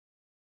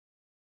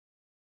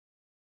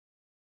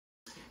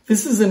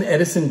This is an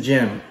Edison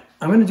gem.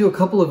 I'm going to do a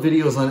couple of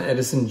videos on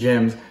Edison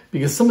gems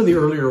because some of the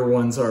earlier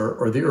ones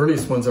or the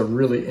earliest ones are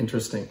really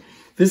interesting.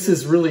 This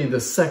is really the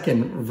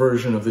second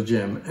version of the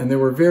gem, and there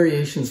were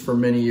variations for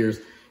many years.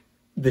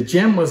 The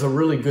gem was a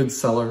really good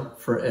seller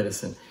for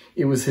Edison.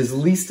 It was his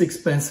least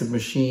expensive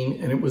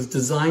machine, and it was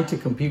designed to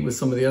compete with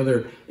some of the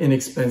other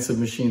inexpensive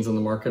machines on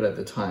the market at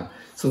the time.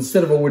 So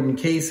instead of a wooden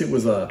case, it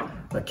was a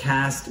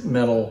cast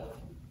metal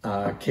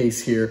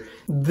case here.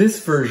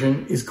 This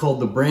version is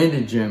called the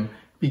branded gem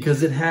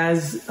because it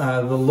has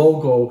the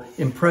logo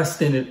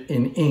impressed in it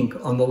in ink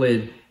on the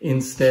lid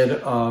instead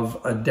of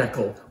a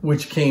decal,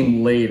 which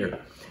came later.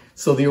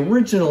 So the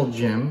original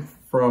gem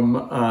from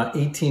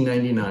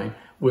 1899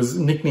 was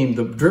nicknamed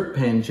the drip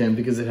pan gem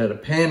because it had a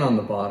pan on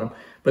the bottom,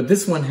 but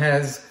this one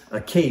has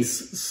a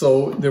case,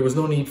 so there was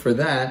no need for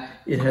that.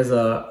 It has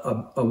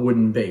a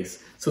wooden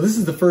base. So this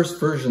is the first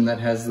version that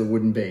has the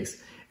wooden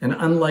base. And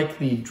unlike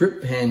the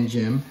drip pan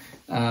gem,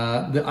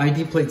 the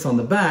ID plate's on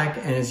the back,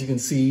 and as you can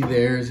see,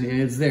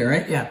 it's there,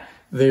 right? Yeah,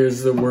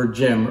 there's the word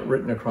gem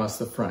written across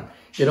the front.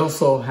 It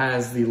also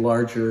has the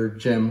larger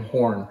gem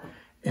horn,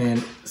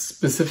 and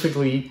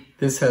specifically,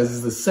 this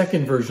has the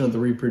second version of the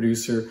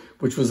reproducer,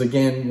 which was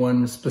again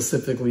one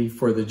specifically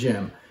for the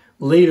gem.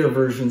 Later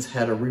versions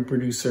had a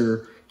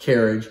reproducer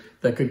carriage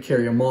that could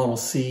carry a Model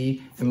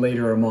C and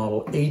later a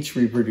Model H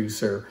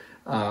reproducer,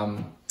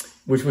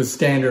 which was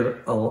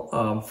standard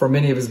for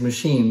many of his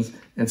machines,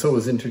 and so it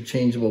was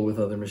interchangeable with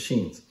other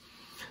machines.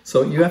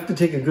 So you have to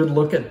take a good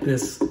look at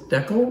this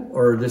decal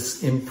or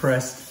this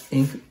impressed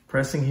ink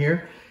pressing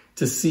here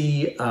to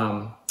see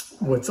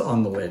what's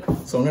on the lid.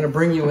 So I'm going to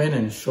bring you in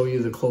and show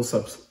you the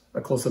a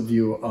close-up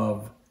view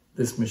of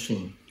this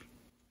machine.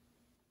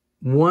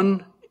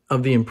 One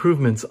of the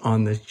improvements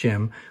on this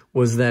gem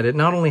was that it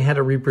not only had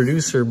a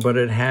reproducer, but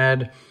it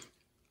had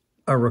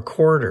a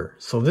recorder.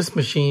 So this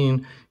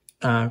machine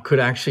could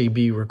actually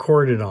be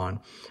recorded on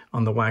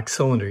the wax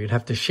cylinder. You'd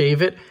have to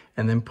shave it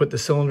and then put the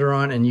cylinder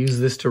on and use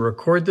this to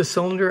record the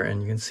cylinder.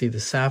 And you can see the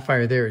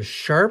sapphire there is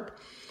sharp.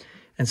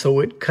 And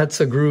so it cuts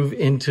a groove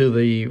into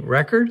the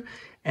record.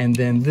 And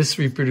then this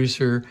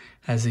reproducer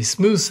has a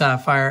smooth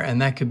sapphire,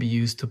 and that could be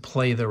used to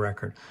play the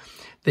record.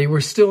 They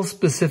were still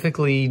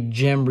specifically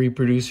gem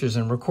reproducers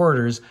and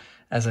recorders.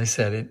 As I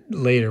said, it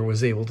later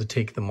was able to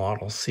take the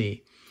Model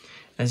C.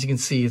 As you can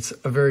see, it's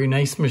a very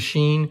nice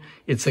machine.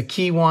 It's a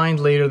key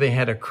wind. Later, they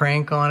had a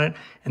crank on it,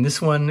 and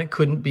this one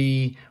couldn't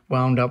be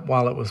wound up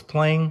while it was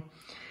playing.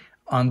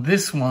 On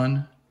this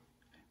one,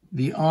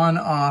 the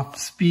on-off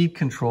speed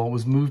control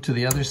was moved to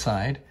the other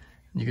side.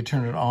 You could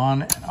turn it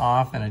on and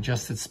off and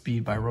adjust its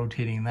speed by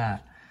rotating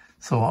that.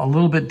 So a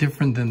little bit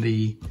different than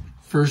the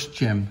first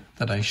gem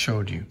that I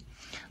showed you.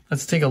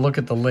 Let's take a look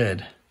at the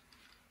lid.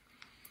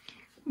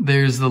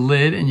 There's the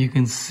lid, and you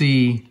can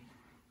see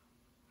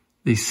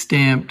the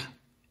stamped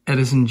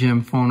Edison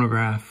gem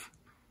phonograph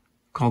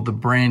called the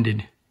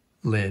branded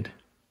lid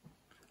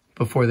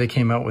before they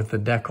came out with the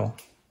decal.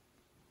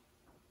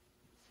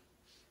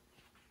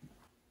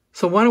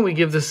 So why don't we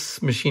give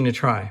this machine a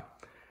try?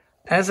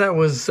 As I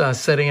was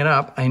setting it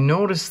up, I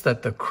noticed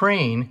that the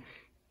crane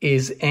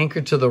is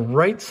anchored to the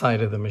right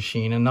side of the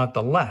machine and not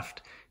the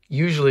left.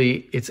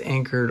 Usually it's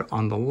anchored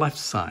on the left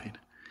side.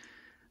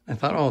 I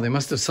thought, oh, they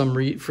must have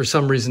for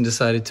some reason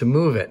decided to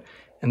move it.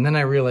 And then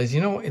I realized,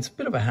 you know, it's a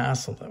bit of a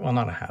hassle. Well,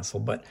 not a hassle,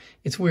 but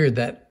it's weird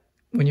that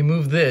when you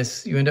move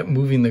this, you end up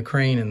moving the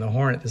crane and the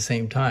horn at the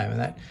same time.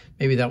 And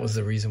maybe that was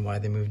the reason why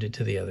they moved it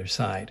to the other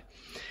side.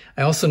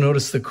 I also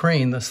noticed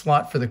the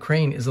slot for the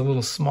crane is a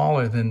little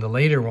smaller than the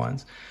later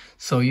ones.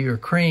 So your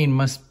crane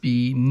must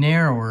be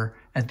narrower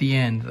at the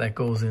end that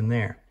goes in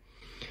there.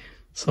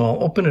 So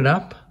I'll open it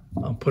up.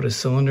 I'll put a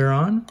cylinder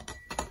on.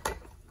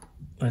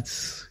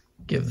 Let's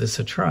give this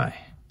a try.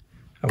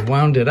 I've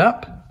wound it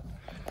up.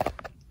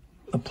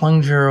 The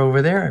plunger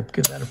over there, I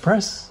give that a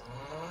press.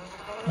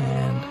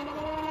 And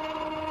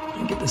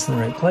get this in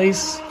the right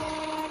place.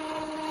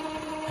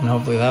 And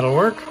hopefully that'll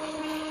work.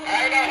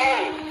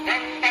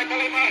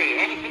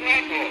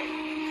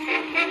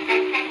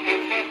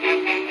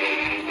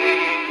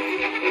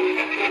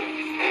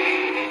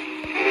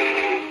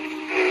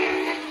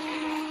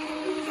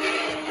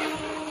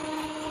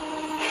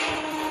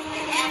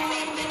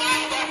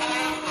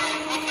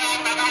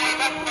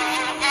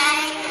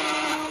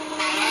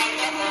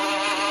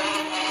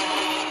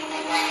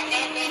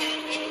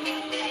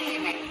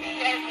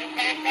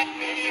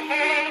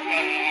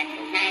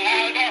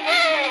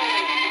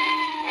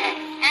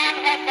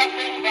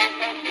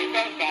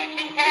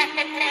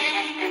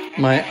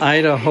 My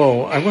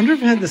Idaho. I wonder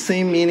if it had the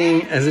same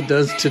meaning as it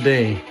does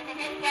today.